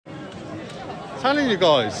Telling you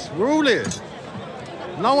guys, we're all here.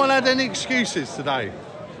 No one had any excuses today.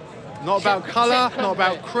 Not about colour, not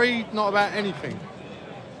about creed, not about anything.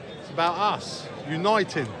 It's about us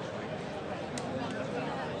uniting.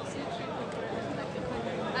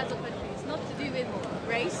 As a country, it's not to do with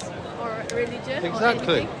race or religion.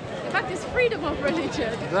 Exactly. Or anything. In fact, it's freedom of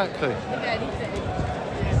religion. Exactly. If anything.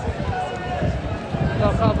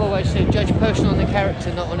 Like I've always said, judge a person on the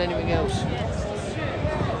character, not on anything else. Yes, it's true.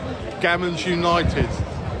 Gammons united.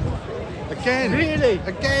 Again. Really?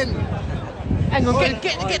 Again. Hang on,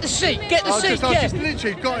 get the seat, get the seat, I yeah. just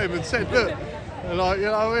literally got him and said, look, and like, you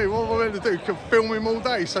know what I mean? What we're going to do? Can film him all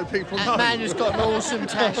day so people know. That man has got an awesome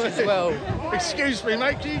tash as well. Excuse me,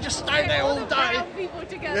 mate, can you just stay there all day? Brown people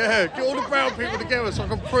together. Yeah, get all the brown people together so I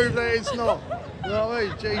can prove that it's not. You know what I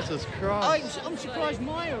mean? Jesus Christ. I'm surprised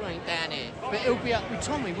Maya ain't down here, but he'll be up with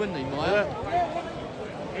Tommy, wouldn't he, Maya? Yeah.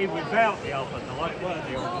 He was out the other night, weren't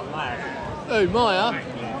he, on the lag? Who, Maya?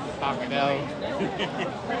 Fucking hell.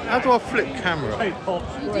 How do I flip camera? You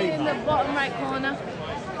do it in the bottom right corner.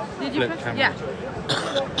 Did you Flip press? camera. Yeah.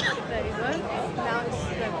 There you go. Now it's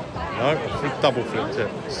No, I double flipped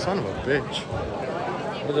it. Son of a bitch.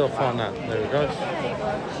 Where did I find that? There it goes.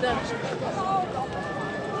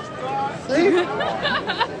 there you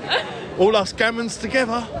go. All us gammons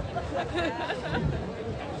together.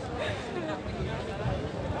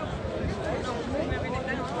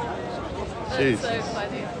 That's Jesus. so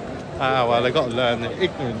funny. Ah, well, they got to learn the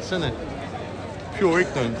ignorance, innit? Pure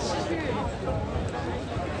ignorance.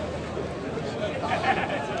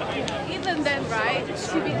 Even then, right?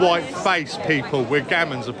 To be White honest, face people, we're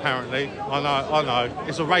gammons apparently. I know.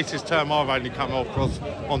 It's a racist term I've only come across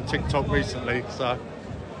on TikTok recently, so.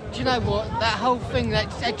 Do you know what? That whole thing, that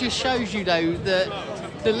just shows you, though,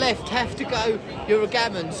 that the left have to go, you're a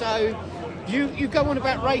gammon, so you go on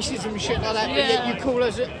about racism and shit like that, but yet you call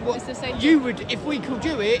us, It's the same you would, if we called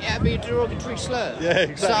you it'd be a derogatory slur. Yeah,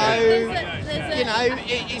 exactly. So, There's a- you know,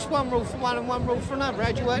 it's one rule for one and one rule for another.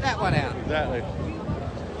 How do you work that one out? Exactly.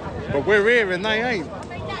 But we're here and they ain't.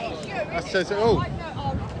 That says it all.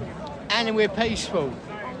 And we're peaceful.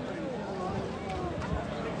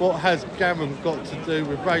 What has gammon got to do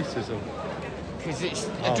with racism? Because it's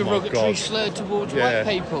Oh a my derogatory God. slur towards Yeah.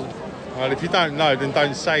 white people. Well, if you don't know, then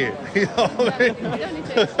don't say it. You know what I You don't need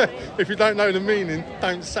to explain. mean? If you don't know the meaning,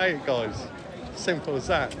 don't say it, guys. Simple as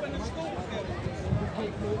that.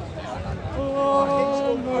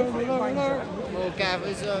 More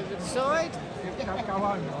gathers over the side.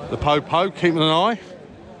 The Popo, keeping an eye.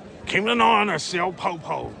 Keeping an eye on us, the old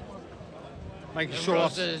Popo. Making sure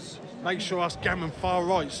Brothers. us gammon far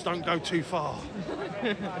rights don't go too far.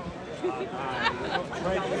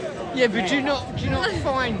 Yeah, but do you not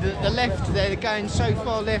find that the left, they're going so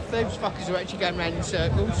far left, those fuckers are actually going round in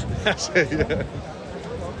circles? That's it, yeah.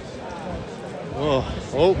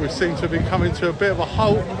 Oh, we seem to be coming to a bit of a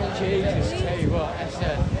halt. Jesus, tell you what, that's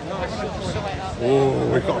a nice sort of sight up there.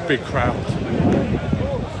 Oh, we've got a big crowd.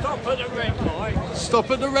 Stop at the red light. Stop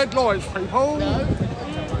at the red lights, people. No?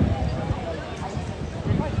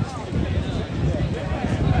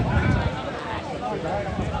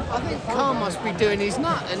 I think Carl must be doing his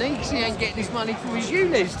nut, and he ain't getting his money from his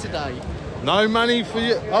ULEZ today. No money for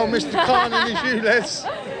you. Oh, Mr. Khan and his ULEZ.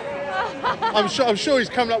 I'm sure he's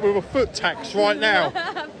coming up with a foot tax right now.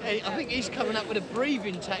 I think he's coming up with a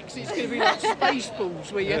breathing tax. It's going to be like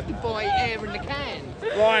Spaceballs, where you have to buy air in the can.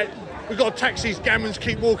 Right, we've got to tax these gammons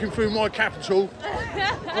keep walking through my capital.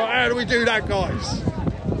 Right, how do we do that, guys?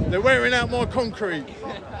 They're wearing out my concrete.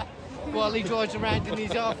 While he drives around in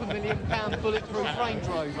his £500,000 bulletproof Range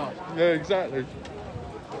Rover. Yeah, exactly.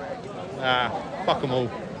 Ah, fuck them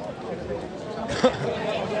all.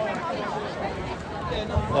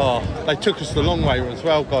 Oh, they took us the long way as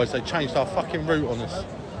well, guys. They changed our fucking route on us.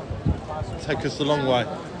 Take us the long way.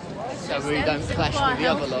 So we don't clash with the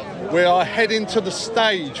other lot. We are heading to the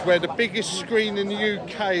stage where the biggest screen in the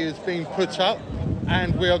UK is being put up,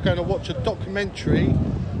 and we are going to watch a documentary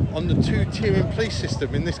on the two-tiering police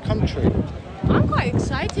system in this country. I'm quite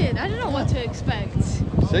excited. I don't know what to expect.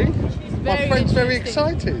 See? My very friend's very interesting.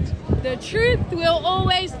 excited. The truth will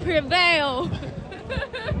always prevail.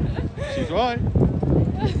 She's right.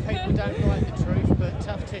 People don't like the truth, but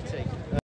tough titty.